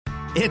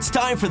It's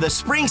time for the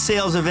spring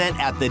sales event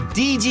at the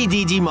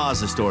DGDG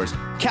Mazda stores.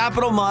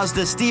 Capital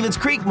Mazda, Stevens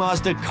Creek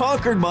Mazda,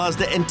 Concord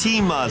Mazda, and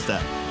Team Mazda.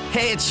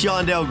 Hey, it's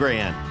Shondell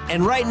Grand.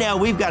 And right now,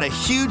 we've got a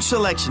huge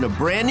selection of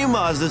brand new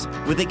Mazdas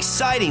with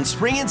exciting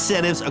spring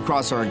incentives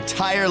across our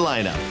entire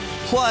lineup.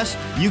 Plus,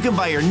 you can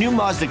buy your new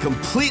Mazda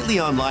completely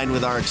online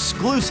with our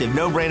exclusive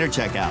no-brainer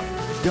checkout.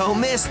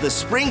 Don't miss the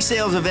spring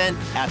sales event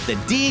at the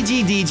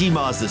DGDG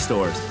Mazda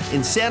stores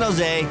in San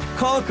Jose,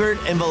 Concord,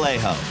 and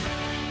Vallejo.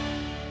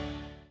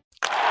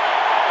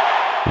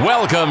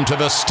 Welcome to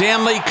the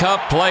Stanley Cup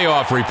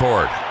Playoff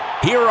Report.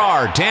 Here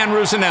are Dan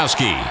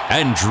Rusanowski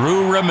and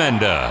Drew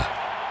Remenda.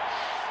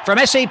 From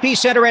SAP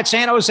Center at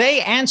San Jose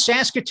and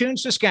Saskatoon,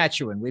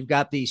 Saskatchewan, we've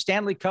got the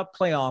Stanley Cup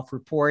Playoff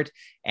Report,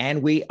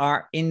 and we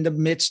are in the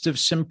midst of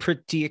some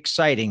pretty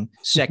exciting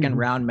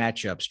second-round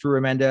matchups. Drew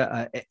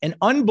Remenda, an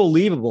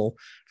unbelievable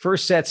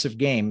first sets of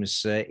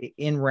games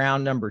in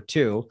round number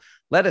 2.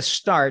 Let us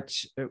start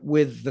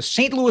with the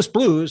St. Louis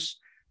Blues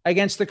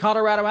against the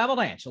Colorado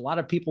Avalanche. A lot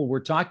of people were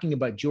talking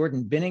about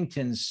Jordan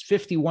Binnington's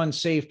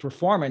 51-save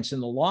performance in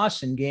the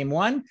loss in Game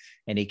 1,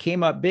 and he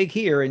came up big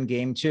here in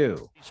Game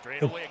 2.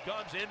 Straight away it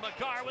comes in.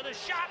 Makar with a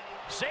shot.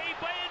 Saved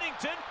by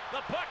Binnington.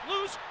 The puck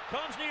loose.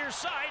 Comes near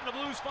side, and the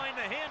Blues find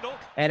the handle.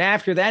 And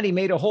after that, he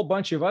made a whole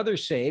bunch of other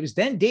saves.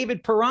 Then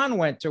David Perron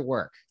went to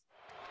work.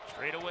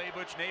 Straight away,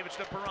 Buchnevich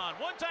to Perron.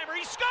 One-timer.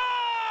 He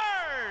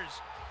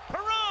scores!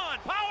 Perron,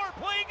 power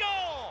play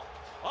goal.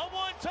 A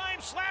one-time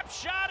slap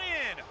shot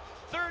in.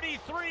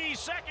 33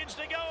 seconds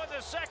to go in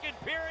the second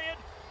period.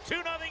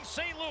 2-0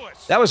 St.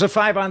 Louis. That was a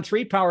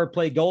 5-on-3 power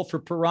play goal for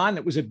Perron.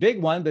 That was a big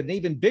one, but an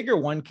even bigger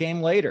one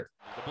came later.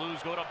 The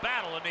Blues go to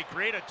battle, and they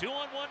create a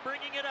 2-on-1,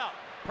 bringing it out.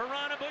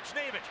 Perron and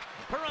Buchnevich.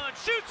 Perron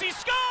shoots. He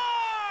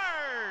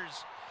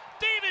scores!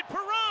 David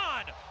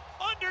Perron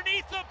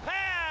underneath the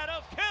pad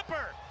of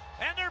Kemper.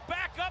 And they're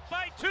back up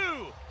by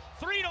 2.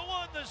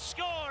 3-1 the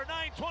score,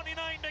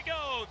 9:29 to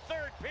go,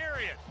 third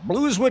period.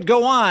 Blues would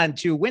go on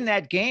to win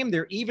that game.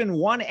 They're even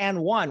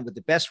 1-1 with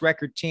the best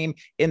record team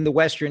in the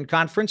Western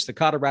Conference, the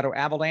Colorado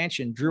Avalanche.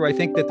 And Drew, I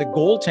think that the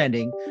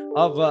goaltending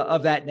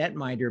of that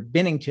netminder,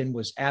 Binnington,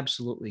 was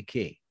absolutely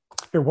key.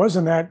 It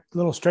wasn't that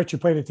little stretch you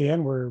played at the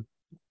end where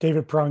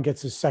David Perron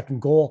gets his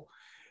second goal,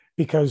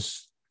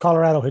 because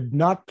Colorado had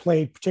not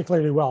played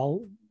particularly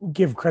well.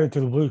 Give credit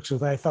to the Blues,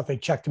 because I thought they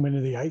checked him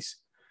into the ice.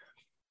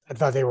 I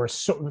thought they were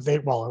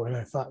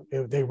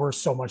they were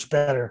so much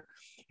better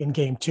in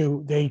Game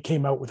 2. They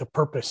came out with a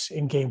purpose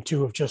in Game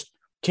 2 of just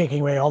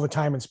taking away all the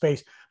time and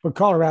space. But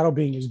Colorado,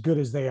 being as good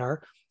as they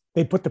are,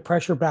 they put the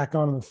pressure back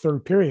on in the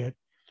third period.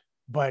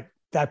 But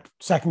that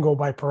second goal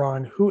by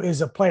Perron, who is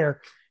a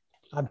player,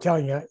 I'm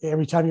telling you,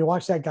 every time you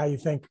watch that guy, you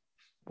think,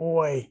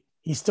 boy,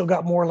 he's still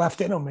got more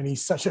left in him. And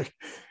he's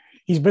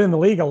been in the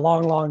league a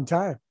long, long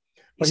time.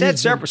 But he's had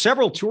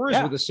several tours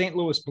with the St.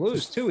 Louis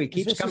Blues too. He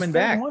keeps coming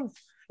back.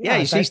 Yeah,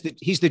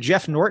 he's the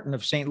Jeff Norton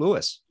of St.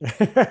 Louis.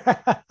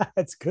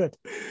 That's good.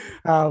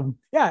 And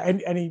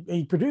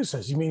he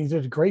produces. I mean, he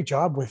did a great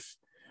job with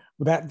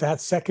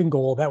that second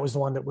goal. That was the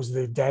one that was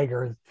the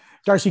dagger.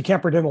 Darcy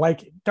Kemper didn't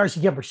like it.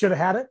 Darcy Kemper should have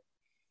had it.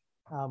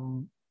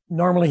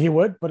 Normally he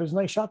would, but it was a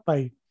nice shot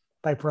by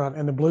Perron.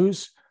 And the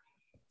Blues,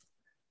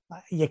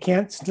 you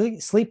can't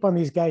sleep on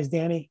these guys,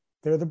 Danny.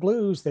 They're the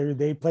Blues.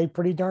 They played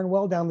pretty darn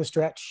well down the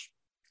stretch.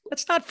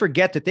 Let's not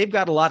forget that they've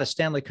got a lot of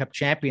Stanley Cup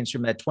champions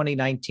from that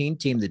 2019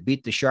 team that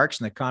beat the Sharks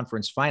in the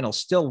conference final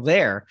still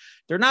there.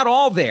 They're not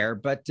all there,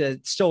 but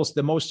still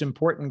the most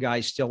important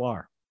guys still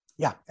are.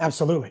 Yeah,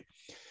 absolutely.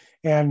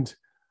 And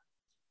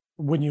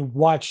when you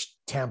watch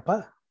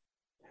Tampa,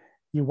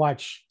 you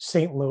watch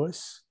St.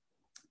 Louis,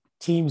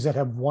 teams that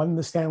have won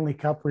the Stanley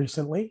Cup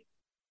recently,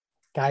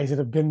 guys that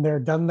have been there,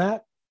 done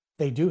that,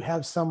 they do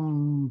have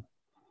some,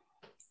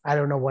 I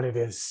don't know what it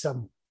is,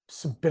 some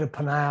bit of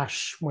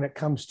panache when it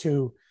comes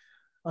to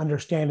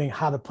understanding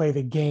how to play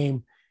the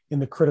game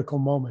in the critical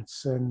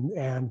moments.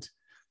 And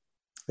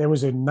there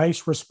was a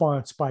nice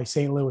response by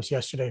St. Louis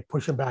yesterday,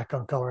 pushing back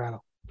on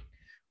Colorado.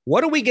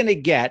 What are we going to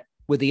get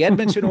with the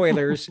Edmonton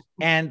Oilers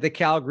and the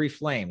Calgary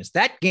Flames?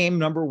 That game,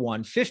 number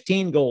 1,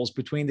 15 goals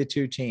between the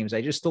two teams.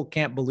 I just still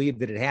can't believe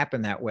that it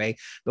happened that way,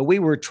 but we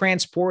were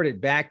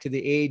transported back to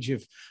the age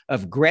of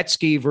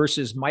Gretzky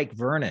versus Mike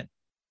Vernon.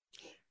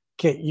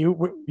 Okay.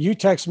 You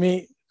text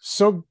me,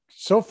 so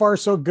far,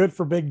 so good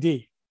for Big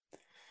D.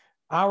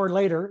 Hour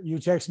later, you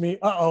text me,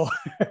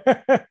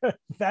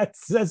 that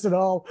says it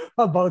all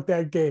about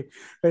that game.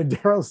 And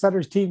Darryl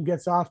Sutter's team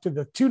gets off to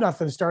the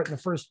 2-0 start in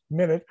the first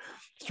minute,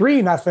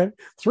 3-0,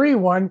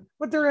 3-1,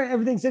 but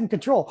everything's in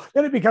control.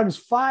 Then it becomes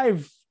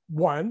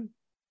 5-1,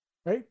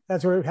 right?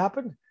 That's where it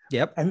happened.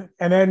 Yep. And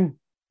then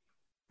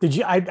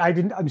I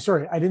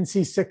didn't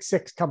see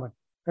 6-6 coming.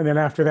 And then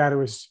after that, it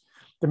was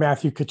the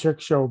Matthew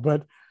Tkachuk show.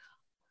 But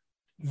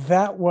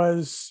that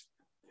was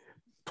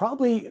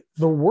probably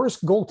the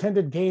worst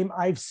goaltended game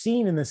I've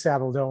seen in the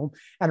Saddle Dome.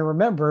 And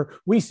remember,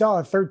 we saw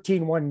a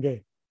 13-1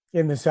 game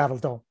in the Saddle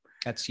Dome.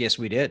 Yes,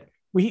 we did.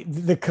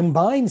 The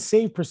combined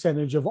save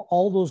percentage of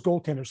all those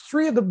goaltenders,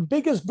 3 of the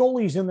biggest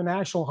goalies in the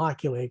National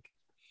Hockey League,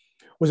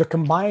 was a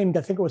combined,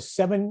 I think it was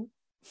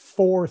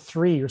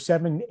 7-4-3 or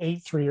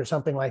 7-8-3 or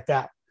something like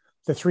that.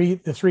 The three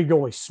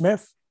goalies,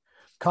 Smith,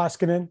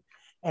 Koskinen,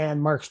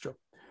 and Markstrom.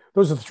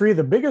 Those are three of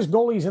the biggest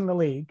goalies in the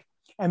league,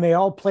 and they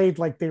all played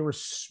like they were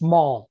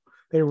small.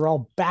 They were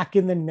all back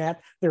in the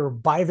net. They were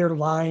by their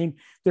line.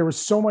 There was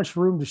so much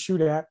room to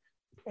shoot at.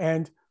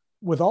 And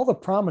with all the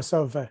promise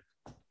of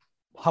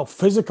how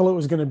physical it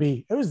was going to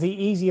be, it was the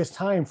easiest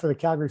time for the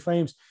Calgary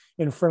Flames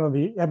in front of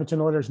the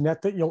Edmonton Oilers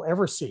net that you'll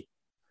ever see.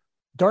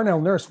 Darnell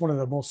Nurse, one of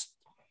the most,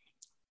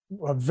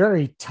 a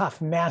very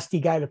tough, nasty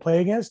guy to play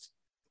against.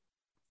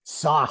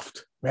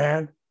 Soft,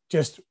 man.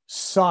 Just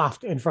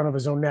soft in front of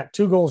his own net.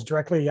 2 goals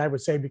directly, I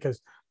would say,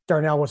 because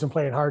Darnell wasn't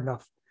playing hard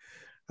enough.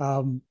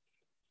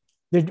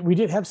 We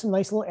did have some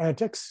nice little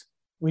antics.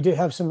 We did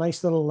have some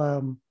nice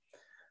little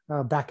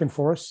back and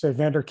forth.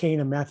 Vander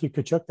Kane and Matthew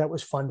Tkachuk. That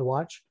was fun to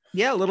watch.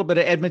 Yeah, a little bit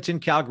of Edmonton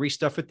Calgary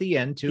stuff at the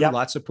end too. Yep.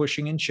 Lots of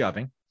pushing and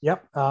shoving.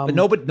 Yep. But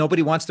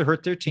nobody wants to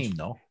hurt their team,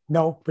 though.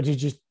 No, but you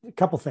just a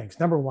couple things.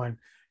 Number one,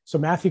 so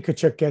Matthew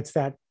Tkachuk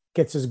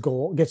gets his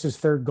goal, gets his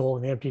third goal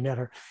in the empty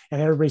netter, and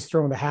everybody's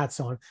throwing the hats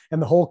on,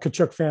 and the whole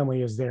Tkachuk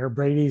family is there.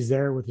 Brady's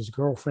there with his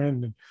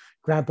girlfriend, and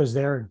Grandpa's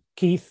there, and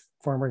Keith,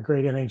 former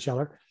great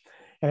NHLer,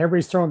 and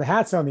everybody's throwing the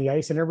hats on the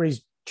ice, and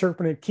everybody's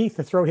chirping at Keith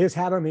to throw his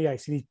hat on the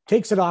ice, and he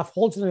takes it off,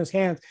 holds it in his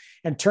hands,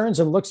 and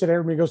turns and looks at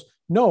everybody and goes,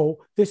 "No,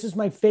 this is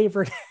my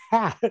favorite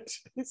hat."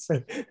 He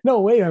said,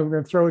 "No way, I'm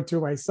going to throw it to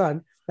my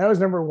son." That was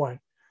number one.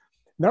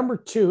 Number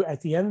two,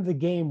 at the end of the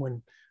game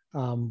when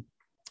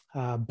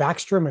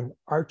Backstrom and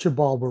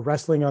Archibald were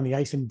wrestling on the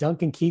ice and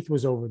Duncan Keith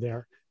was over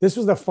there. This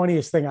was the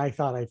funniest thing I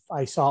thought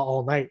I saw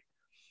all night.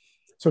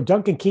 So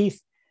Duncan Keith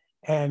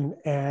and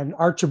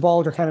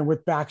Archibald are kind of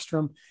with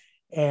Backstrom,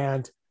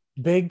 and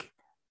big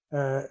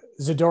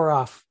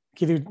Zadorov,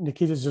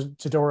 Nikita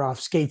Zadorov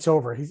skates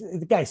over.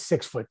 The guy's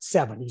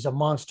 6'7". He's a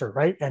monster,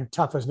 right? And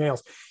tough as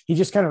nails. He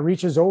just kind of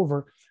reaches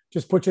over,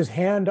 just puts his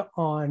hand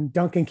on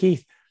Duncan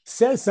Keith,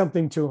 says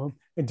something to him,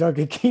 and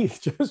Duncan Keith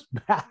just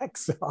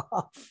backs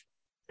off.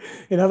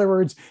 In other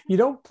words, you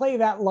don't play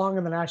that long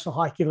in the National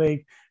Hockey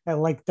League,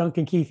 like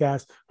Duncan Keith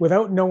has,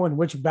 without knowing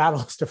which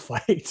battles to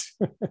fight.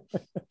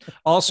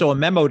 Also, a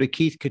memo to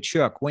Keith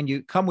Tkachuk: when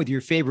you come with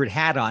your favorite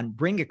hat on,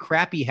 bring a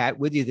crappy hat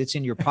with you that's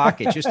in your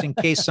pocket, just in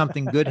case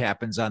something good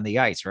happens on the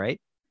ice, right?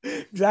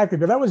 Exactly.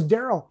 But that was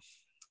Daryl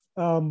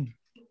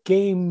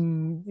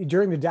game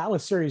during the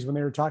Dallas series when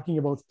they were talking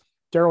about,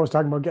 Daryl was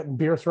talking about getting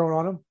beer thrown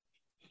on him.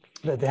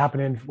 That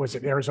happened in, was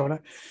it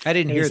Arizona? I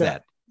didn't hear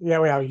that. Yeah,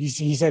 well,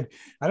 he said,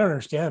 "I don't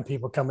understand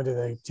people coming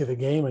to the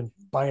game and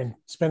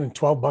spending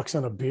 $12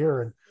 on a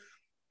beer and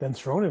then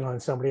throwing it on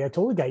somebody. I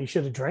told the guy you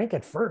should have drank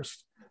it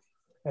first."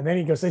 And then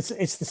he goes,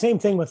 "It's the same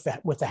thing with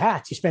the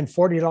hats. You spend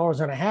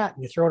 $40 on a hat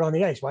and you throw it on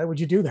the ice. Why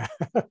would you do that?"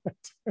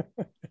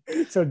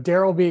 So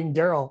Daryl being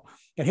Daryl,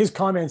 and his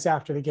comments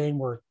after the game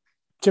were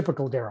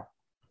typical Daryl.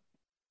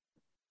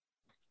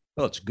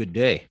 Well, it's a good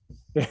day.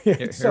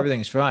 So,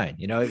 Everything's fine.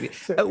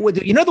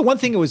 The one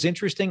thing that was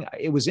interesting,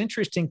 it was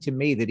interesting to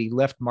me that he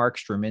left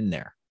Markstrom in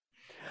there.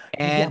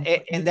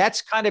 And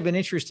that's kind of an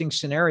interesting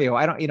scenario.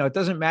 I don't, it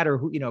doesn't matter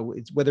who,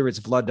 whether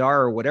it's Vladar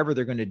or whatever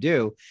they're going to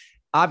do.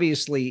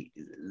 Obviously,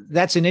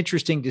 that's an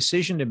interesting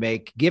decision to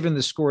make given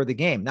the score of the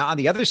game. Now, on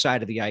the other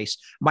side of the ice,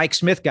 Mike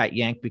Smith got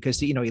yanked because,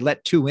 he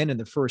let 2 in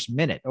the first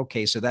minute.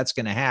 Okay, so that's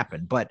going to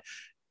happen.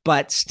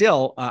 But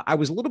still, I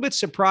was a little bit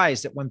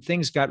surprised that when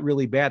things got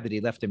really bad that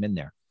he left him in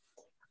there.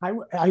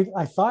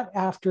 I thought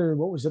after,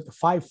 what was it, the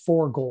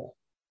 5-4 goal?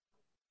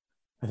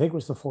 I think it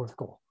was the 4th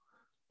goal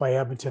by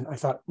Edmonton. I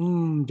thought,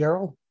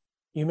 Daryl,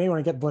 you may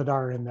want to get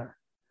Vladar in there.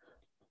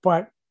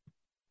 But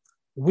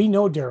we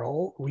know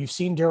Daryl. We've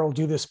seen Daryl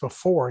do this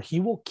before.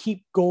 He will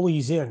keep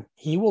goalies in.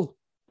 He will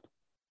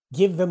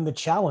give them the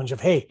challenge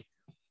of, hey,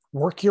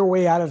 work your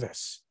way out of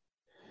this.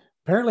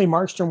 Apparently,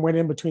 Markstrom went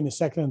in between the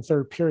second and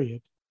third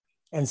period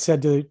and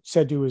said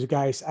to his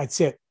guys,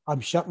 "That's it. I'm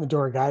shutting the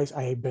door, guys.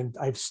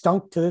 I've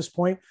stunk to this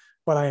point,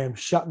 but I am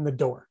shutting the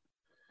door."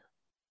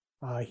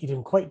 He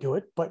didn't quite do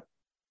it, but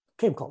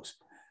came close.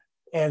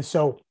 And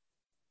so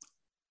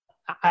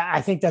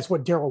I think that's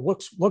what Daryl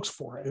looks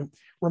for.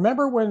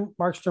 Remember when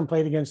Markstrom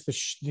played against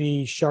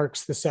the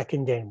Sharks the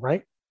second game,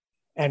 right?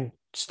 And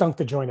stunk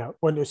the joint out.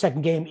 When the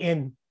second game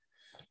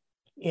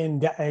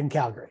in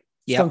Calgary,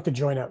 stunk the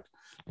joint out.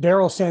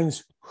 Daryl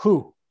sends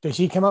who? Does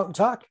he come out and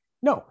talk?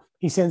 No.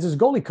 He sends his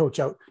goalie coach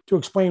out to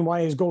explain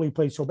why his goalie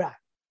played so bad.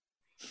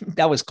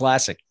 That was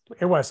classic.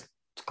 It was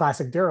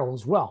classic Daryl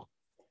as well.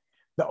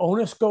 The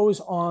onus goes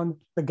on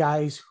the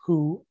guys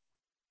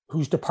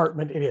whose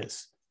department it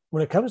is.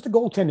 When it comes to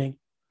goaltending,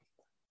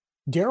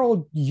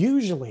 Daryl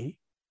usually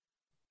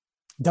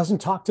doesn't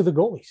talk to the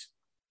goalies.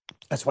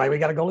 That's why we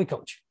got a goalie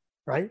coach,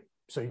 right?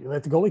 So you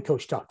let the goalie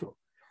coach talk to him.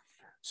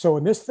 So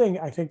in this thing,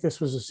 I think this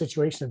was a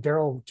situation that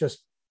Daryl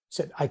just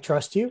said, "I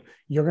trust you.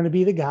 You're going to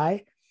be the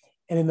guy."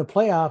 And in the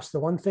playoffs, the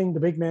one thing the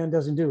big man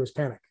doesn't do is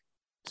panic.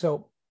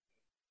 So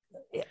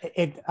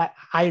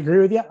I agree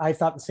with you. I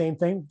thought the same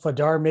thing.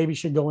 Vladar maybe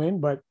should go in,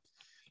 but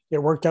it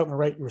worked out in the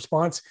right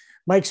response.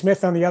 Mike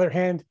Smith, on the other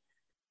hand,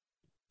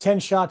 10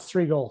 shots,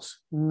 3 goals.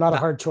 Not a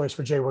hard choice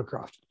for Jay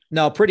Woodcroft.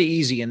 No, pretty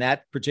easy in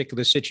that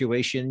particular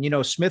situation.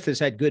 Smith has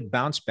had good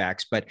bounce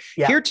backs, but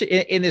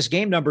in this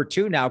game number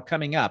 2 now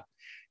coming up,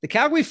 the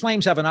Calgary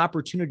Flames have an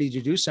opportunity to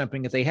do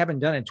something that they haven't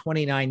done in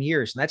 29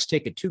 years, and that's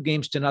take a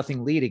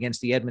 2-0 lead against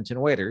the Edmonton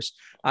Oilers.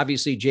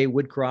 Obviously, Jay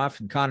Woodcroft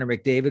and Connor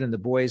McDavid and the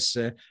boys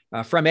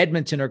from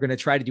Edmonton are going to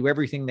try to do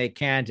everything they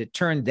can to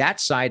turn that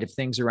side of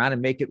things around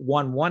and make it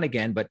 1-1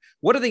 again. But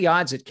what are the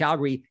odds that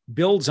Calgary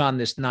builds on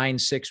this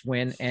 9-6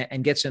 win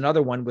and gets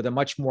another one with a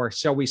much more,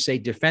 shall we say,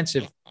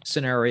 defensive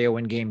scenario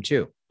in game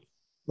 2?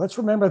 Let's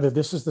remember that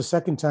this is the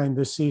second time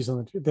this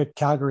season that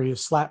Calgary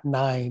has slapped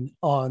 9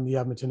 on the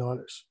Edmonton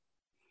Oilers.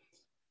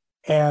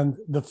 And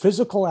the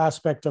physical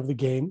aspect of the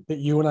game that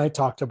you and I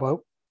talked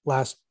about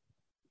last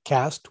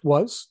cast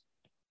was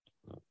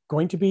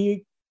going to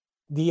be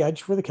the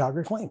edge for the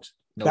Calgary Flames.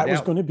 No that doubt.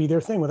 was going to be their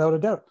thing, without a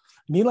doubt.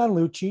 Milan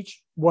Lucic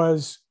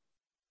was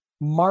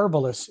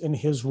marvelous in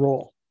his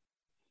role.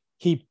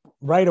 He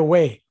right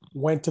away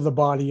went to the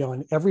body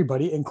on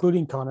everybody,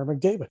 including Connor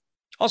McDavid.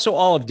 Also,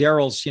 all of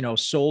Daryl's,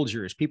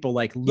 soldiers, people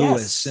like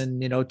Lewis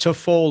and,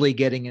 Toffoli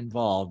getting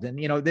involved. And,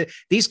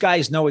 these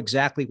guys know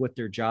exactly what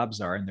their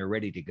jobs are and they're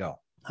ready to go.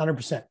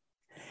 100%.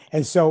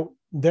 And so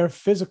their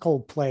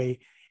physical play,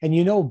 and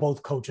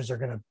both coaches are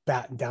going to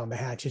batten down the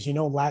hatches.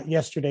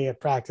 Yesterday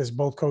at practice,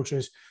 both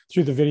coaches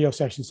through the video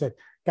session said,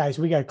 guys,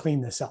 we got to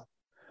clean this up.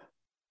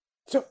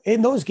 So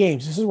in those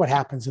games, this is what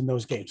happens in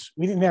those games.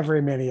 We didn't have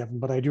very many of them,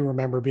 but I do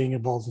remember being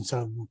involved in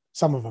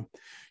some of them.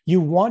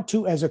 You want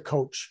to, as a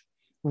coach,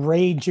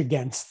 rage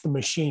against the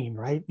machine,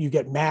 right? You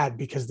get mad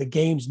because the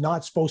game's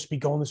not supposed to be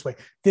going this way.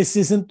 This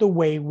isn't the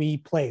way we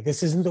play.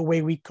 This isn't the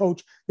way we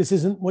coach. This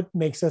isn't what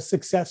makes us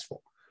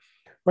successful.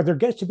 But there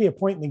gets to be a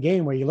point in the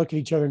game where you look at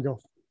each other and go,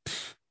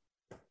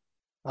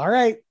 all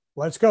right,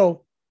 let's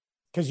go.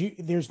 Because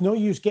there's no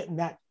use getting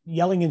that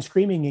yelling and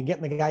screaming and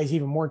getting the guys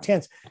even more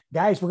tense.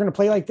 Guys, we're going to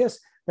play like this,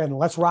 then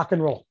let's rock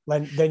and roll.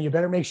 Then you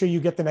better make sure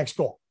you get the next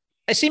goal.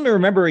 I seem to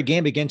remember a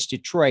game against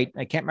Detroit.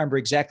 I can't remember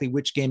exactly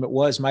which game it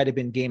was. Might have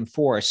been game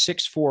 4, a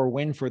 6-4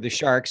 win for the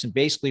Sharks. And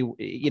basically,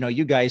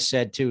 you guys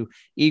said to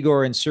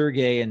Igor and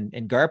Sergei and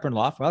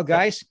Garpenlov, well,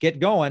 guys, get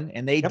going.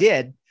 And they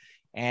did.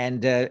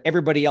 And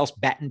everybody else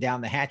battened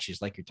down the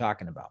hatches like you're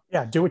talking about.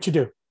 Yeah, do what you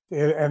do.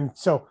 And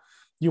so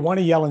you want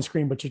to yell and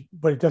scream, but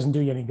it doesn't do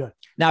you any good.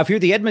 Now, if you're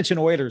the Edmonton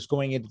Oilers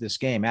going into this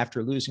game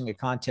after losing a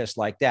contest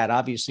like that,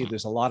 obviously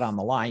there's a lot on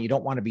the line. You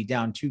don't want to be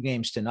down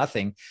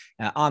 2-0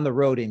 on the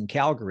road in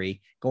Calgary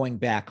going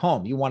back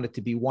home. You want it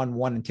to be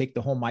 1-1 and take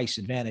the home ice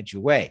advantage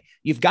away.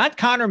 You've got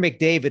Connor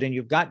McDavid and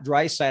you've got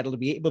Draisaitl to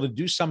be able to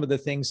do some of the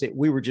things that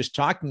we were just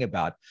talking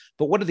about.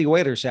 But what do the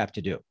Oilers have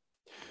to do?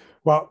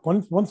 Well,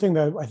 one thing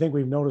that I think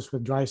we've noticed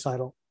with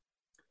Draisaitl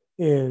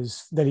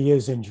is that he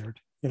is injured.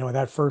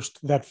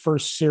 That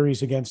first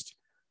series against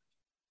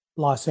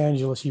Los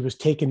Angeles, he was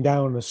taken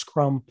down in a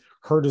scrum,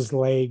 hurt his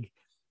leg,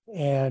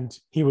 and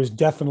he was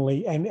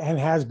definitely and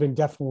has been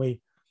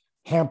definitely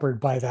hampered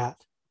by that.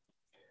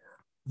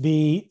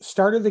 The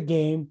start of the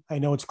game, I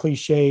know it's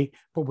cliche,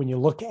 but when you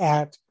look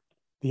at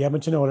the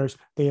Edmonton Oilers,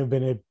 they have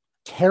been a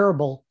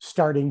terrible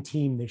starting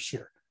team this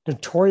year,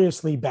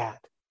 notoriously bad.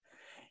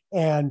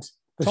 And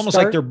it's almost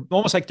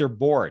like they're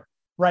bored.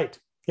 Right.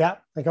 Yeah.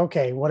 Like,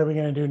 okay, what are we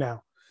going to do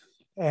now?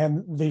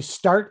 And the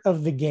start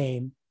of the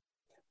game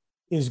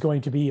is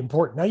going to be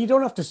important. Now, you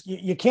don't have to,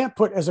 you can't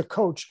put, as a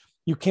coach,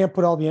 you can't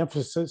put all the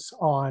emphasis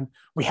on,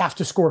 we have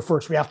to score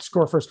first. We have to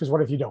score first. Because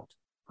what if you don't?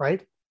 Right.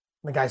 And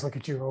the guys look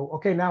at you, oh,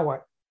 okay, now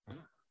what?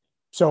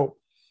 So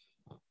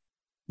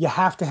you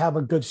have to have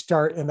a good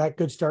start. And that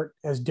good start,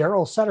 as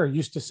Daryl Sutter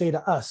used to say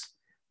to us,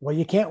 well,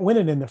 you can't win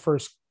it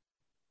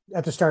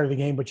at the start of the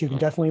game, but you can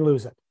definitely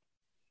lose it.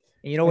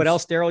 And you know what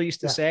else Daryl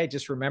used to say? I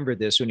just remembered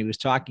this when he was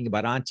talking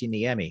about Antti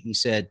Niemi. He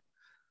said,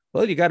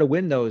 well, you got to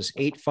win those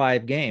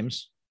 8-5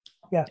 games.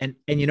 Yeah. And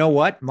you know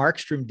what?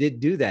 Markstrom did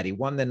do that. He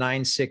won the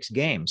 9-6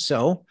 game.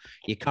 So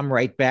you come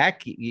right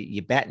back,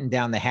 you batten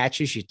down the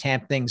hatches, you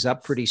tamp things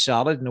up pretty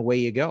solid, and away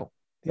you go.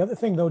 The other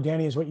thing, though,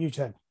 Danny, is what you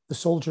said, the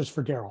soldiers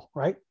for Daryl,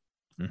 right?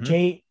 Mm-hmm.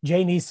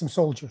 Jay needs some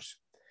soldiers.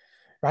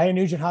 Ryan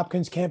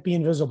Nugent-Hopkins can't be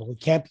invisible. He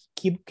can't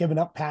keep giving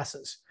up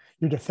passes.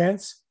 Your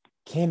defense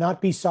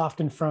cannot be soft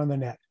in front of the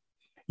net.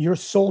 Your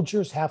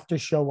soldiers have to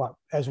show up,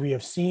 as we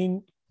have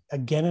seen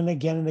again and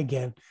again and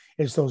again.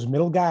 It's those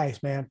middle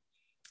guys, man.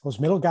 Those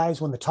middle guys,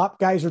 when the top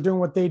guys are doing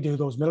what they do,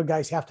 those middle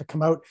guys have to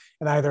come out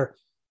and either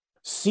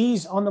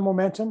seize on the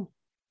momentum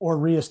or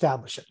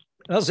reestablish it.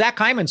 Well, Zach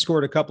Hyman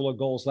scored a couple of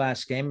goals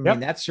last game. I mean,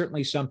 that's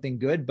certainly something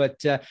good,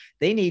 but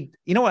they need,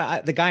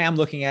 the guy I'm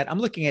looking at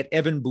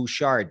Evan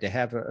Bouchard to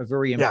have a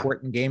very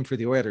important game for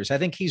the Oilers. I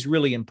think he's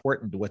really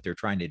important to what they're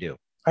trying to do.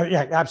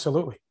 Yeah,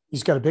 absolutely.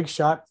 He's got a big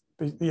shot.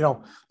 The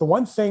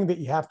one thing that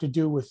you have to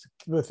do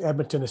with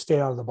Edmonton is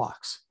stay out of the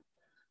box,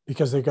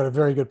 because they've got a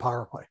very good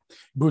power play.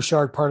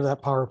 Bouchard, part of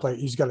that power play,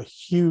 he's got a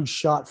huge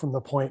shot from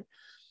the point.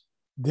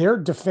 Their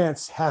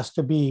defense has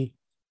to be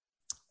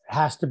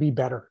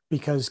better,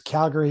 because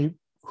Calgary,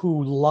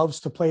 who loves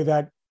to play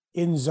that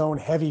in zone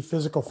heavy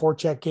physical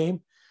forecheck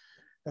game,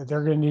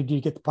 they're going to need to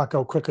get the puck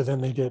out quicker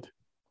than they did.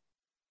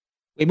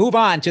 We move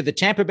on to the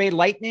Tampa Bay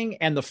Lightning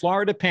and the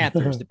Florida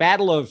Panthers, the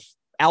Battle of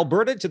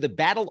Alberta to the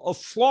Battle of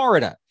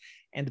Florida.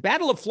 And the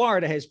Battle of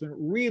Florida has been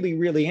really,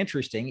 really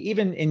interesting,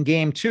 even in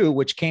game 2,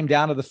 which came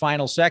down to the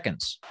final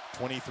seconds.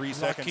 23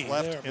 seconds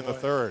left in the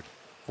third.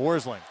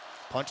 Forsling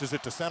punches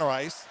it to center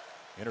ice.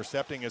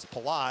 Intercepting is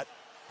Palat.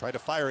 Tried to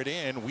fire it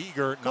in.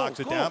 Uyghur knocks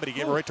it down, but he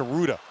gave it right to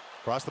Ruda.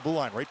 Across the blue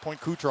line, right point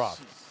Kucherov.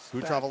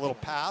 Kucherov a little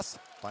pass.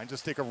 Finds a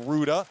stick of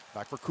Ruda.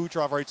 Back for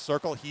Kucherov, right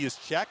circle. He is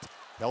checked.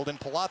 Held in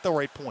Palat, the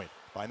right point.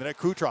 Find the net,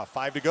 Kucherov.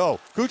 5 to go.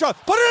 Kucherov,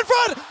 put it in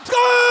front!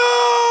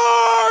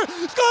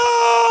 Score!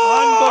 Score!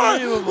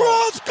 Unbelievable.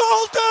 Ross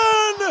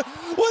Colton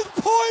with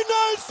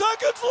 0.9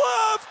 seconds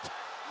left!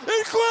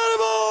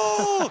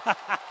 Incredible!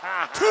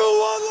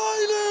 2-1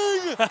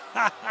 Lightning!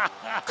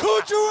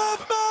 Kucherov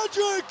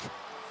magic!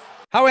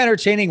 How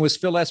entertaining was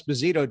Phil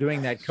Esposito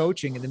doing that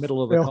coaching in the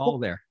middle of the call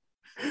there?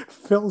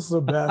 Phil's the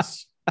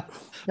best.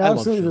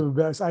 Absolutely the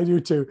best. I do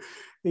too.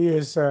 He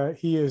is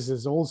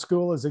as old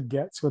school as it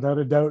gets, without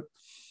a doubt.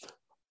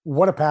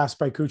 What a pass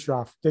by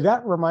Kucherov. Did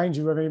that remind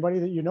you of anybody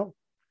that you know?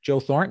 Joe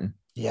Thornton.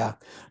 Yeah.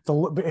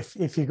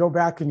 If you go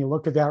back and you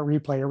look at that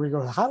replay, we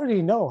go, how did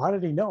he know? How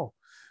did he know?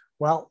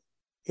 Well,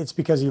 it's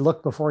because he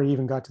looked before he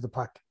even got to the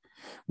puck.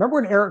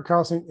 Remember when Erik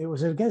Karlsson, it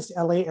was against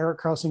LA, Erik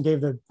Karlsson gave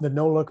the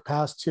no-look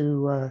pass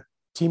to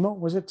Timo?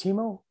 Was it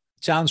Timo?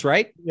 Sounds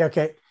right. Yeah,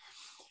 okay.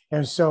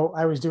 And so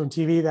I was doing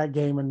TV that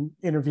game and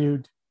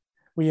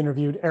we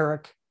interviewed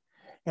Erik.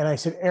 And I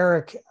said,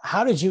 Erik,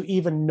 how did you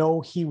even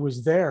know he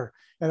was there?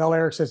 And all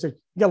Erik says, you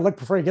got to look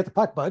before you get the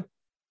puck, bud.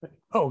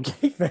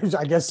 Okay,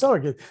 I guess so.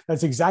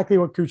 That's exactly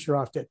what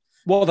Kucherov did.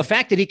 Well, the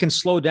fact that he can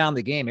slow down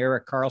the game,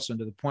 Erik Karlsson,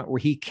 to the point where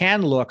he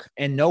can look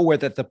and know where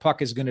that the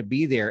puck is going to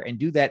be there and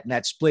do that in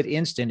that split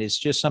instant is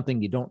just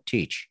something you don't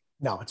teach.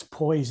 No, it's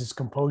poise, it's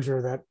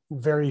composure that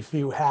very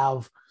few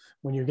have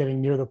when you're getting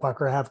near the puck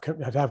or have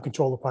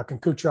control of the puck.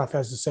 And Kucherov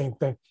has the same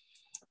thing.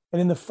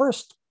 And in the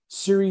first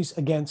series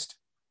against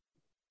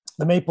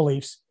the Maple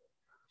Leafs,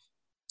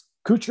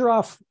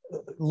 Kucherov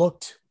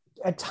looked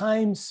at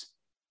times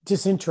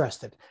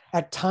disinterested,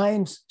 at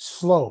times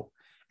slow.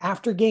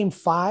 After game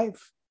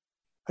 5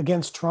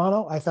 against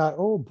Toronto, I thought,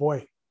 oh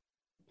boy.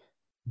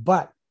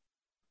 But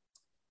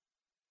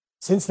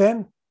since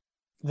then,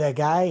 the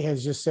guy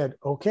has just said,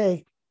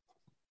 okay,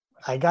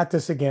 I got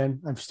this again.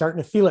 I'm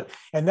starting to feel it.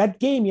 And that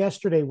game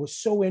yesterday was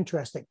so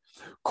interesting.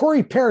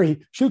 Corey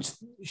Perry shoots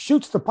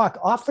the puck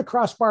off the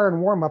crossbar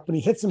in warm up, and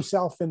he hits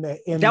himself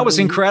that was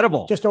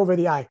incredible. Just over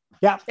the eye.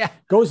 Yeah.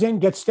 Goes in,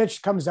 gets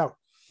stitched, comes out.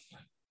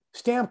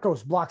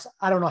 Stamkos blocks,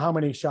 I don't know how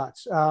many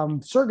shots.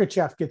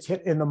 Sergachev gets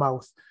hit in the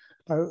mouth.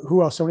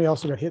 Who else? Somebody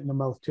else got hit in the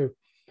mouth too.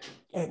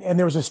 And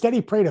there was a steady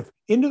parade of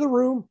into the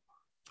room,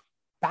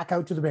 back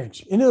out to the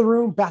bench. Into the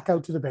room, back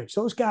out to the bench.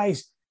 Those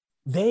guys,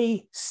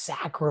 they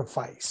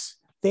sacrifice.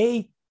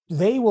 They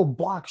will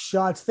block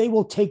shots. They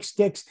will take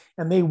sticks,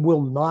 and they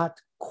will not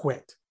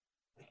quit.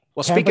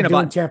 Well, speaking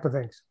about Tampa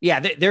things. Yeah,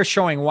 they're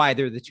showing why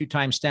they're the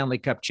 2-time Stanley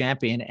Cup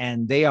champion,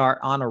 and they are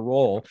on a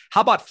roll. How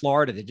about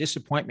Florida? The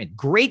disappointment.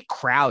 Great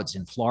crowds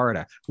in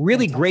Florida.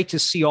 Really great to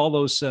see all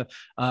those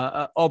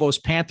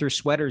Panther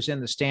sweaters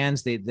in the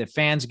stands. The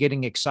fans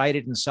getting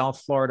excited in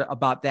South Florida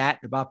about that,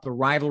 about the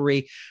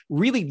rivalry.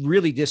 Really,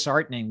 really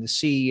disheartening to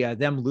see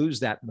them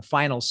lose that in the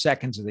final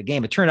seconds of the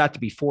game. It turned out to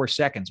be 4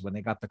 seconds when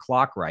they got the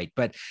clock right.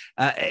 But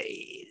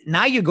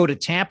now you go to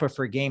Tampa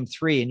for game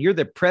 3, and you're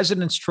the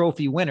President's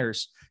Trophy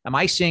winners. Am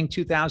I seeing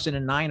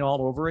 2009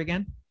 all over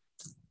again?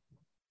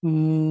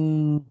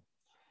 What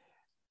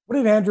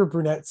did Andrew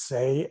Brunette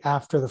say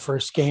after the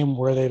first game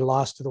where they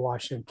lost to the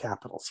Washington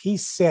Capitals? He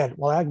said,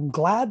 well, I'm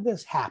glad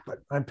this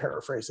happened. I'm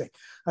paraphrasing.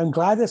 I'm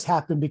glad this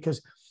happened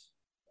because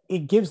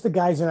it gives the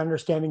guys an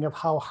understanding of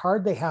how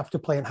hard they have to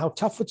play and how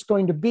tough it's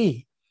going to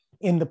be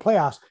in the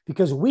playoffs,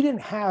 because we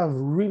didn't have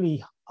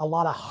really a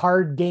lot of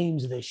hard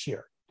games this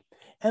year.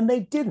 And they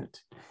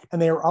didn't.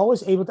 And they were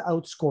always able to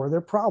outscore their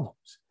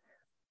problems.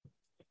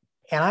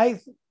 And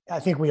I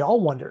think we all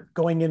wondered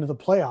going into the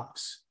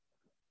playoffs,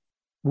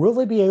 will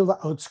they be able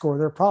to outscore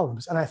their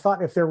problems? And I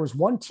thought if there was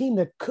one team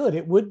that could,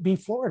 it would be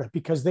Florida,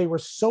 because they were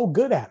so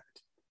good at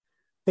it.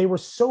 They were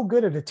so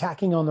good at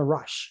attacking on the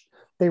rush.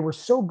 They were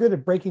so good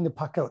at breaking the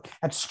puck out,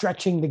 at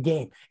stretching the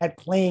game, at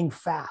playing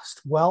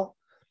fast. Well,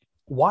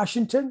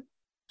 Washington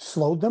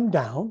slowed them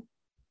down,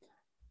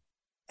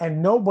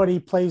 and nobody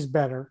plays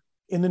better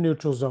in the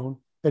neutral zone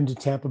than the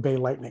Tampa Bay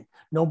Lightning.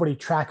 Nobody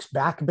tracks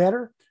back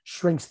better,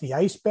 shrinks the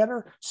ice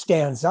better,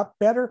 stands up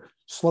better,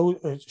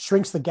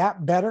 shrinks the gap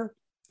better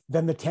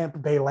than the Tampa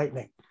Bay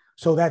Lightning.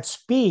 So that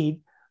speed,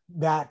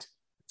 that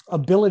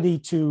ability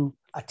to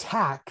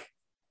attack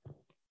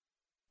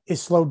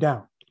is slowed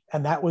down.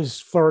 And that was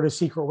Florida's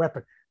secret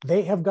weapon.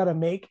 They have got to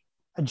make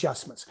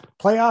adjustments.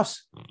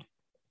 Playoffs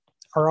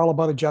are all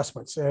about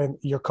adjustments, and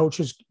your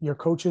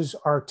coaches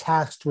are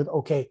tasked with,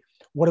 okay,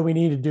 what do we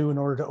need to do in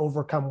order to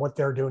overcome what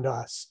they're doing to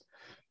us?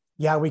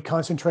 Yeah, we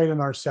concentrate on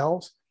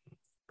ourselves,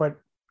 but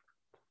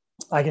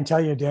I can tell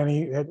you,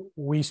 Danny, that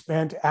we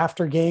spent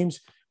after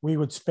games, we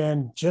would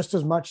spend just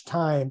as much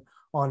time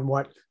on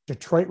what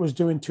Detroit was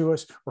doing to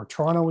us, or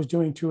Toronto was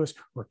doing to us,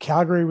 or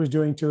Calgary was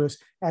doing to us,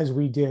 as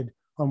we did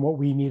on what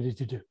we needed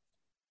to do.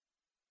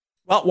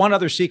 Well, one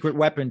other secret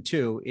weapon,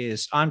 too,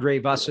 is Andrei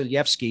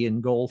Vasilevsky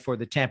in goal for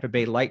the Tampa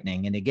Bay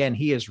Lightning. And again,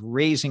 he is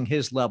raising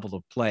his level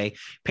of play.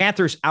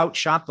 Panthers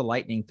outshot the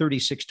Lightning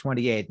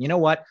 36-28. You know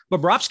what?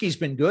 Bobrovsky's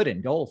been good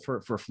in goal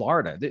for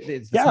Florida.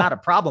 It's not a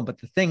problem. But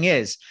the thing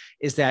is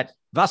that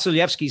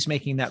Vasilevsky's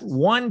making that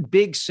one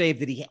big save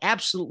that he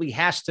absolutely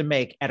has to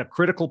make at a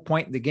critical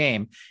point in the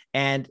game.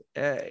 And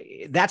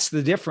that's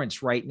the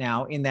difference right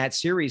now in that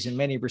series in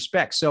many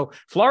respects. So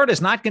Florida is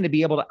not going to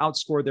be able to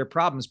outscore their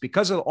problems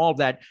because of all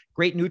that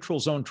great neutral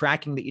zone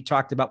tracking that you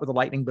talked about with the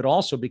Lightning, but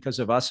also because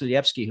of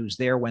Vasilevsky, who's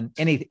there when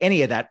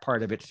any of that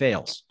part of it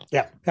fails.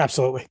 Yeah,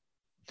 absolutely.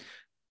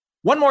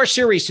 One more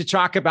series to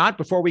talk about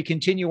before we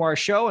continue our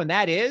show, and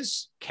that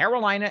is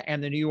Carolina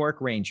and the New York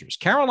Rangers.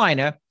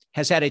 Carolina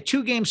has had a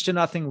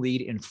 2-0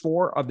 lead in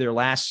 4 of their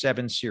last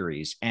 7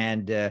 series.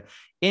 And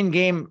in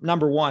game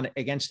number 1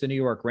 against the New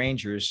York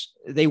Rangers,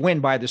 they win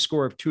by the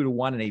score of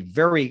 2-1 in a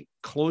very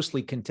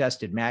closely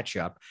contested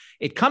matchup.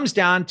 It comes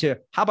down to,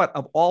 how about,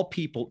 of all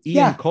people,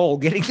 Ian Cole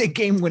getting the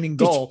game-winning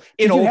goal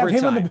in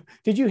overtime.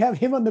 Did you have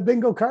him on the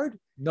bingo card?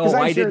 No,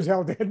 I sure as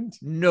hell didn't.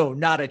 No,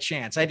 not a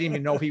chance. I didn't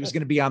even know if he was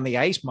going to be on the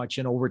ice much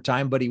in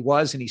overtime, but he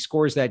was, and he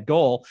scores that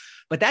goal.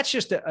 But that's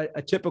just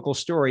a typical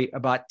story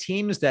about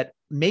teams that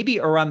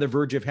maybe are on the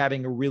verge of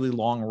having a really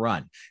long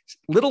run.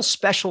 Little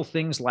special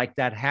things like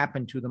that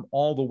happen to them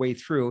all the way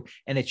through,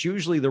 and it's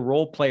usually the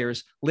role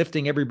players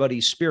lifting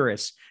everybody's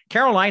spirits.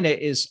 Carolina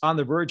is on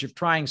the verge of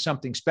trying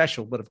something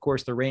special, but of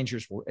course the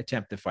Rangers will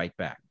attempt to fight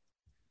back.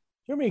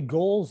 You know how many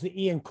goals that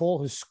Ian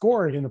Cole has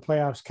scored in the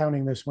playoffs,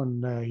 counting this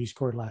one he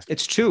scored last game?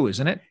 It's 2,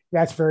 isn't it?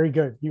 That's very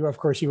good. Of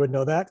course, you would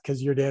know that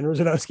because you're Dan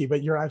Rosanowski,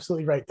 but you're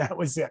absolutely right. That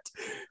was it.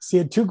 So he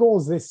had 2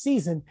 goals this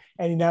season,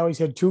 and now he's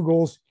had 2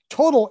 goals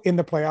total in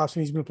the playoffs,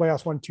 and he's been in the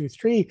playoffs 1, 2,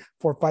 3,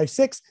 4, 5,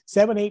 6,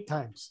 7, 8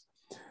 times.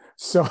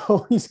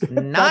 So he's good.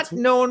 Not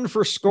known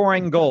for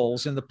scoring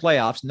goals in the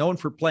playoffs, known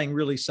for playing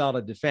really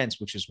solid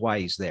defense, which is why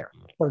he's there.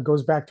 Well, it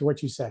goes back to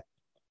what you said.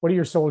 What are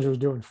your soldiers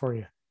doing for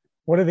you?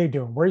 What are they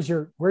doing? Where's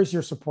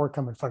your support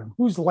coming from?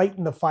 Who's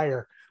lighting the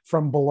fire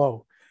from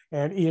below?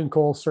 And Ian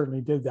Cole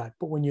certainly did that.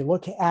 But when you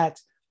look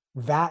at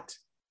that,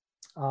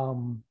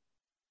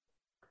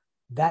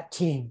 that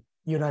team,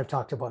 you and I have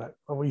talked about it.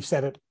 We've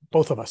said it,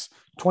 both of us.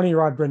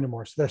 20-year-old Brendan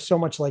Morris. They're so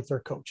much like their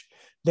coach.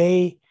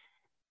 They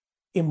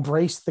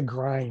embrace the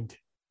grind.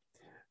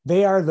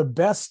 They are the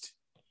best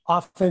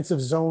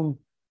offensive zone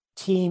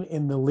team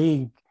in the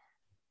league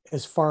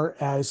as far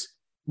as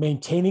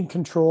maintaining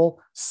control,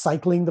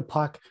 cycling the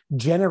puck,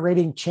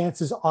 generating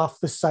chances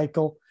off the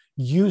cycle,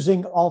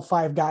 using all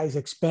 5 guys,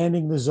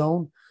 expanding the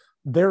zone.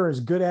 They're as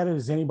good at it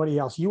as anybody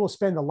else. You will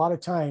spend a lot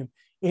of time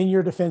in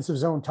your defensive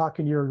zone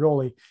talking to your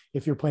goalie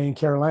if you're playing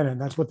Carolina.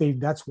 And that's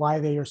why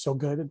they are so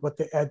good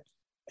at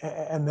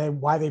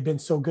why they've been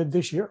so good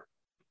this year.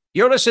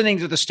 You're listening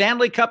to the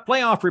Stanley Cup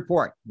Playoff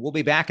Report. We'll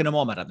be back in a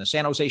moment on the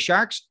San Jose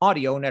Sharks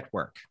Audio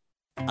Network.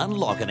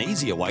 Unlock an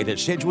easier way to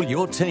schedule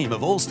your team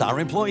of all-star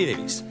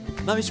employees.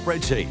 No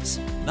spreadsheets,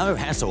 no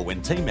hassle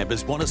when team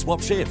members want to swap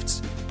shifts,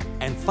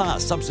 and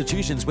fast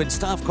substitutions when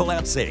staff call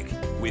out sick.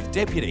 With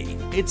Deputy,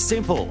 it's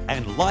simple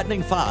and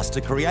lightning fast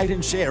to create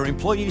and share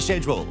employee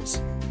schedules.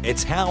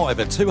 It's how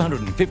over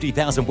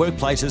 250,000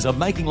 workplaces are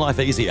making life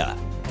easier.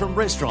 From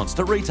restaurants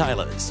to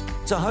retailers,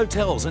 to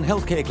hotels and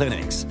healthcare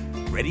clinics.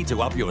 Ready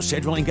to up your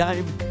scheduling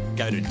game?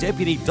 Go to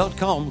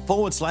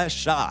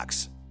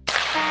deputy.com/sharks.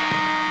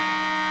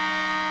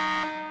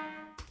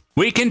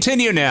 We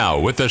continue now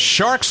with the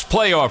Sharks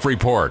Playoff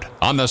Report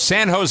on the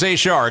San Jose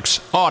Sharks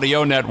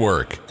Audio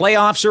Network.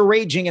 Playoffs are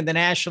raging in the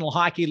National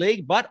Hockey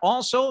League, but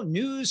also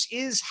news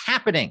is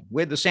happening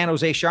with the San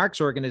Jose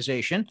Sharks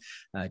organization.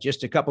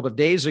 Just a couple of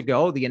days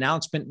ago, the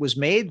announcement was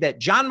made that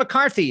John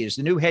McCarthy is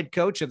the new head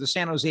coach of the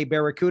San Jose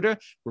Barracuda,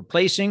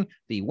 replacing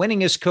the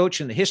winningest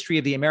coach in the history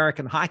of the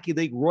American Hockey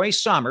League, Roy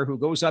Sommer, who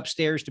goes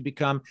upstairs to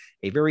become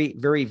a very,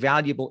 very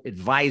valuable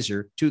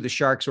advisor to the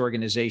Sharks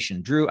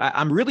organization. Drew,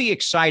 I'm really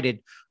excited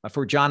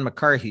for John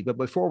McCarthy. But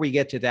before we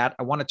get to that,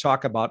 I want to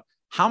talk about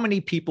how many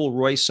people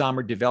Roy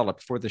Sommer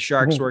developed for the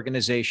Sharks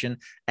organization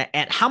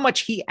and how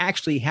much he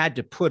actually had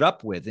to put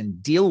up with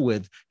and deal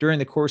with during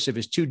the course of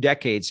his 2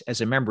 decades as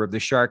a member of the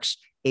Sharks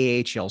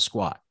AHL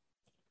squad.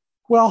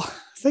 Well,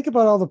 think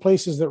about all the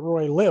places that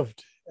Roy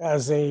lived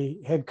as a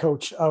head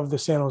coach of the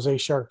San Jose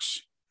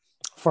Sharks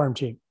farm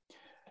team.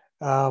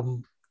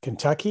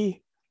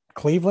 Kentucky,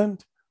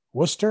 Cleveland,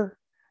 Worcester,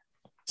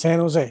 San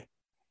Jose.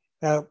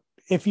 Now,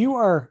 if you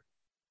are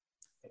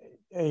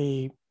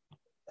a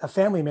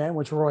family man,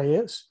 which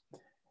Roy is,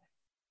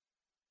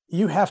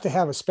 you have to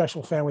have a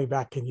special family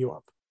backing you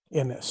up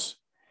in this.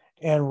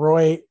 And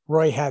Roy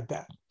had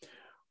that.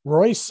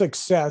 Roy's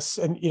success,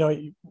 and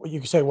you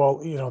can say, well,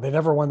 they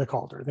never won the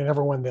Calder, they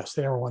never won this,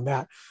 they never won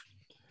that.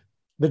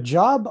 The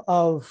job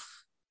of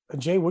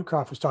Jay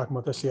Woodcroft was talking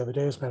about this the other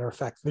day, as a matter of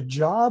fact. The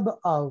job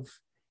of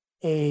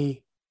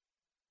a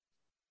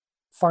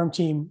farm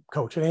team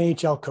coach, an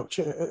AHL coach,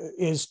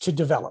 is to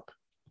develop.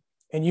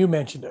 and you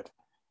mentioned it,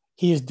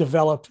 he has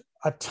developed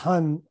a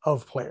ton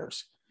of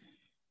players.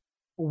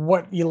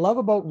 What you love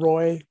about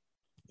Roy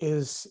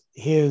is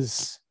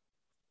his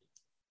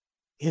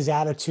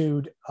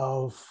attitude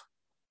of,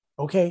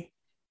 okay,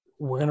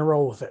 we're going to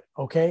roll with it.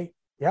 Okay.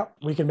 Yep.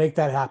 We can make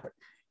that happen.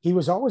 He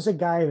was always a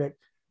guy that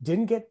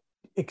didn't get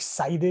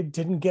excited,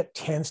 didn't get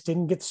tense,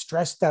 didn't get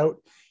stressed out.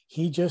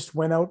 He just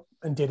went out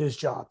and did his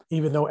job.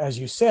 Even though, as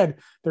you said,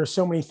 there's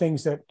so many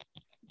things that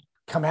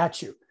come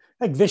at you.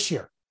 Like this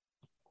year,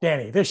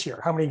 Danny,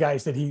 how many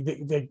guys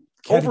did they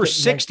over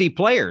 60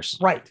 players.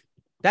 Right.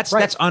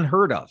 That's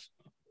unheard of.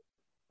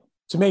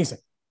 It's amazing.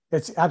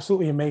 It's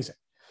absolutely amazing.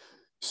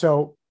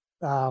 So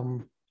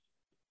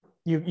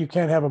you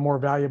can't have a more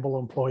valuable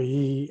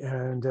employee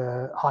and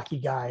hockey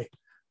guy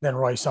than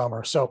Roy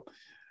Sommer. So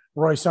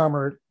Roy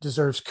Sommer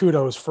deserves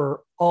kudos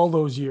for all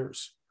those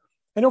years.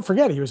 And don't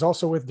forget, he was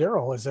also with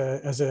Darryl as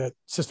a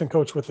assistant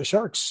coach with the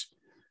Sharks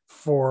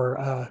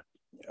for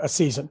a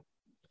season.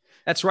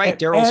 That's right.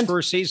 Darryl's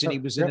first season, he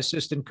was an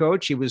assistant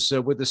coach. He was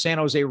with the San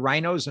Jose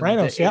Rhinos,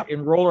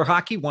 in roller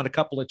hockey, won a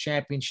couple of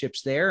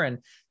championships there. And,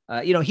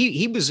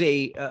 he was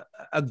a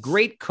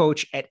great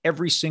coach at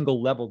every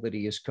single level that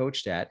he has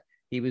coached at.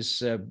 He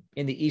was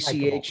in the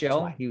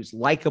ECHL. Right. He was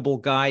likable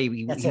guy.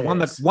 He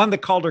won the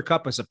Calder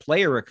Cup as a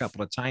player a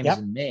couple of times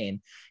in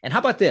Maine. And how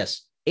about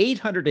this?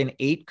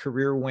 808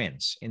 career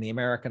wins in the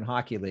American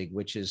Hockey League,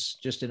 which is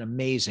just an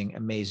amazing,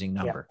 amazing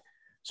number. Yeah.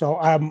 So,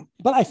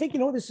 but I think,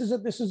 this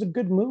is a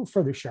good move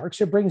for the Sharks.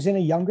 It brings in a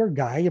younger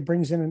guy. It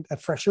brings in a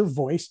fresher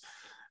voice.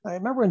 I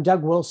remember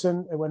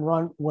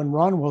when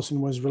Ron Wilson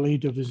was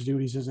relieved of his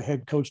duties as a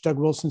head coach, Doug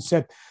Wilson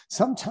said,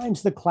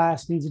 sometimes the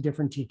class needs a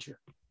different teacher.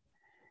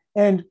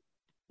 And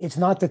it's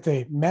not that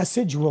the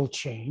message will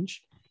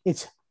change.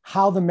 It's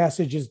how the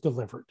message is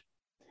delivered.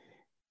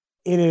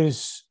 It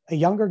is a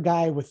younger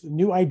guy with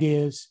new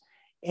ideas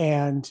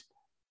and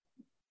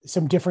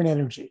some different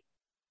energy.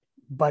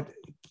 But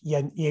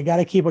you got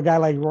to keep a guy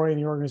like Roy in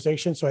the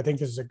organization. So I think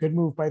this is a good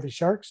move by the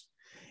Sharks.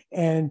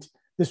 And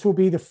this will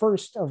be the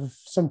first of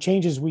some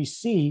changes we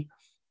see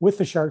with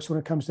the Sharks when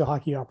it comes to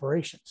hockey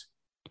operations.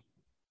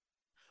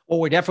 Well,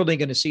 we're definitely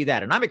going to see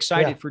that. And I'm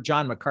excited for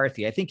John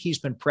McCarthy. I think he's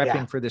been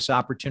prepping for this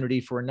opportunity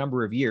for a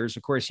number of years.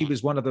 Of course, he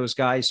was one of those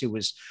guys who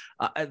was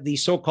the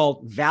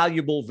so-called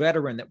valuable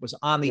veteran that was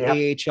on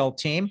the AHL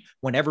team.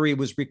 Whenever he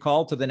was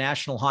recalled to the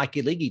National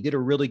Hockey League, he did a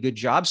really good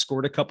job,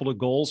 scored a couple of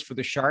goals for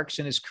the Sharks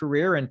in his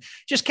career, and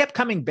just kept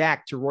coming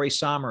back to Roy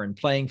Sommer and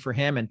playing for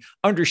him, and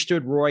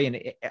understood Roy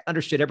and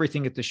understood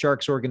everything that the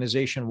Sharks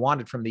organization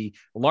wanted from the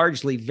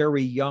largely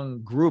very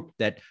young group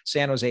that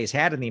San Jose has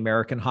had in the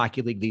American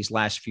Hockey League these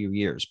last few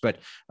years. But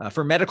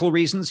for medical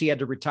reasons, he had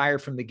to retire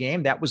from the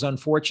game. That was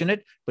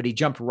unfortunate, but he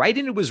jumped right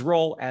into his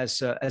role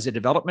as a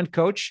development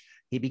coach.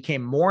 He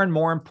became more and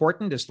more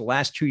important as the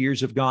last 2 years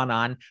have gone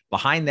on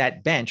behind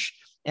that bench.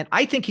 And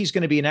I think he's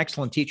going to be an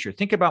excellent teacher.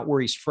 Think about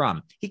where he's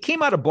from. He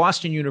came out of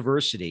Boston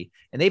University,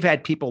 and they've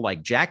had people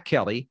like Jack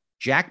Kelly,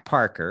 Jack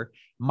Parker,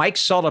 Mike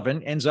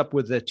Sullivan ends up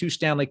with the 2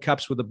 Stanley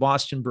Cups with the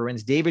Boston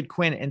Bruins. David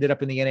Quinn ended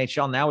up in the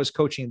NHL, now is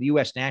coaching the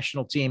U.S.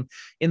 national team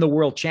in the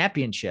World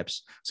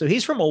Championships. So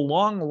he's from a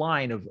long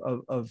line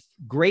of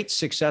great,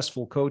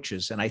 successful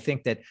coaches. And I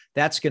think that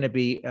that's going to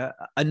be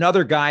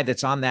another guy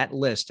that's on that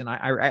list. And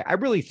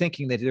I'm really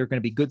thinking that there are going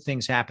to be good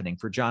things happening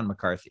for John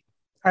McCarthy.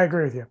 I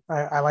agree with you.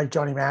 I like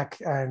Johnny Mac,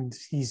 and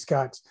he's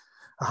got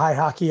a high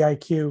hockey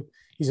IQ.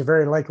 He's a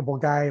very likable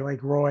guy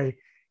like Roy.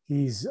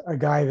 He's a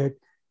guy that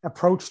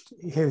approached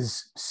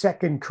his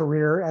second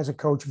career as a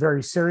coach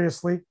very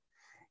seriously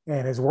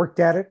and has worked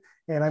at it.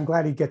 And I'm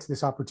glad he gets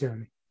this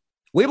opportunity.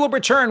 We will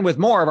return with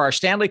more of our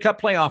Stanley Cup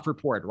playoff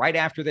report right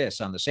after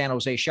this on the San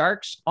Jose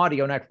Sharks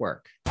Audio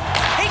Network.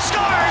 He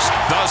scores!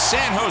 The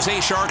San Jose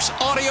Sharks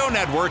Audio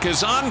Network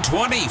is on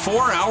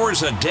 24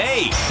 hours a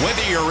day.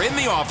 Whether you're in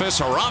the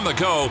office or on the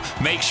go,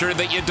 make sure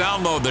that you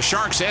download the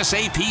Sharks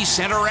SAP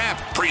Center app,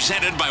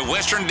 presented by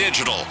Western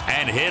Digital,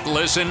 and hit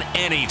listen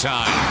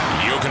anytime.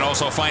 You can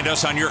also find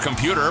us on your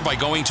computer by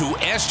going to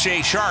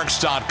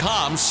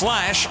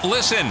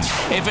sjsharks.com/listen.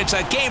 If it's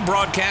a game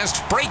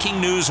broadcast,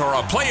 breaking news, or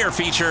a player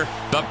feature,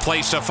 the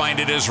place to find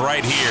it is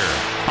right here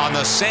on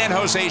the San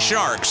Jose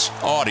Sharks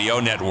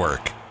Audio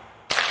Network.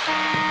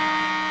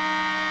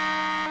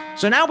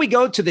 So now we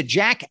go to the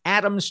Jack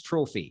Adams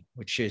Trophy,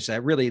 which is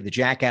really the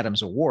Jack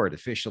Adams Award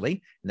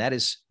officially. And that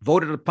is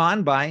voted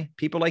upon by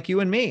people like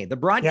you and me, the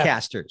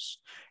broadcasters.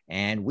 Yeah.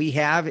 And we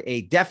have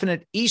a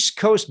definite East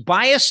Coast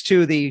bias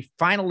to the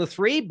final of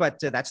 3, but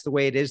that's the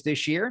way it is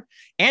this year.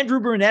 Andrew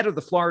Brunette of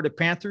the Florida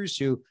Panthers,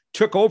 who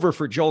took over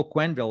for Joel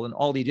Quenneville, and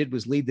all he did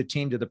was lead the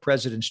team to the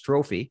President's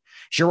Trophy.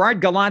 Gerard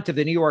Gallant of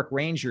the New York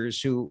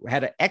Rangers, who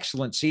had an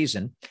excellent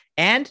season.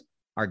 And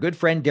our good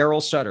friend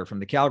Darryl Sutter from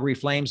the Calgary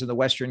Flames in the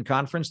Western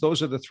Conference.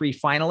 Those are the 3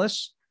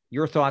 finalists.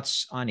 Your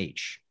thoughts on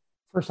each?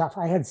 First off,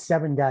 I had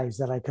 7 guys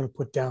that I could have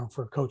put down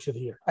for Coach of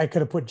the Year. I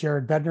could have put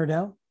Jared Bednar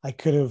down. I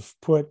could have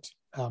put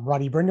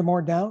Roddy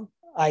Brindamore down.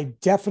 I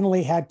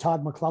definitely had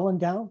Todd McClellan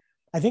down.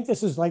 I think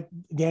this is like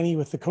Danny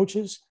with the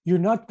coaches. You're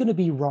not going to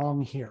be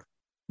wrong here.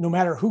 No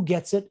matter who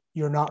gets it,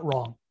 you're not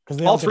wrong,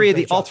 All three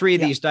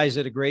of these guys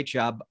did a great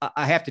job.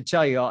 I have to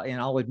tell you, and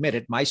I'll admit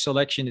it, my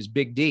selection is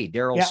Big D,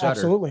 Daryl Sutter.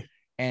 Absolutely.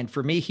 And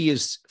for me, he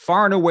is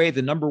far and away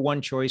the number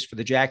one choice for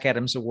the Jack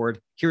Adams Award.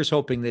 Here's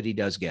hoping that he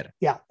does get it.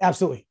 Yeah,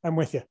 absolutely. I'm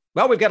with you.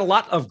 Well, we've got a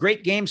lot of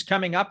great games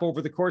coming up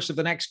over the course of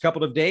the next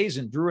couple of days,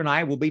 and Drew and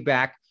I will be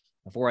back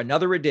for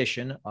another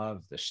edition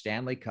of the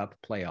Stanley Cup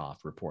Playoff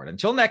Report.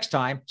 Until next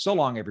time, so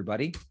long,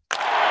 everybody.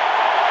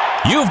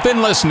 You've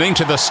been listening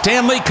to the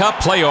Stanley Cup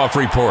Playoff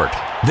Report.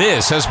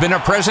 This has been a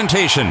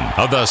presentation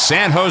of the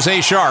San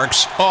Jose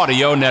Sharks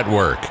Audio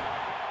Network.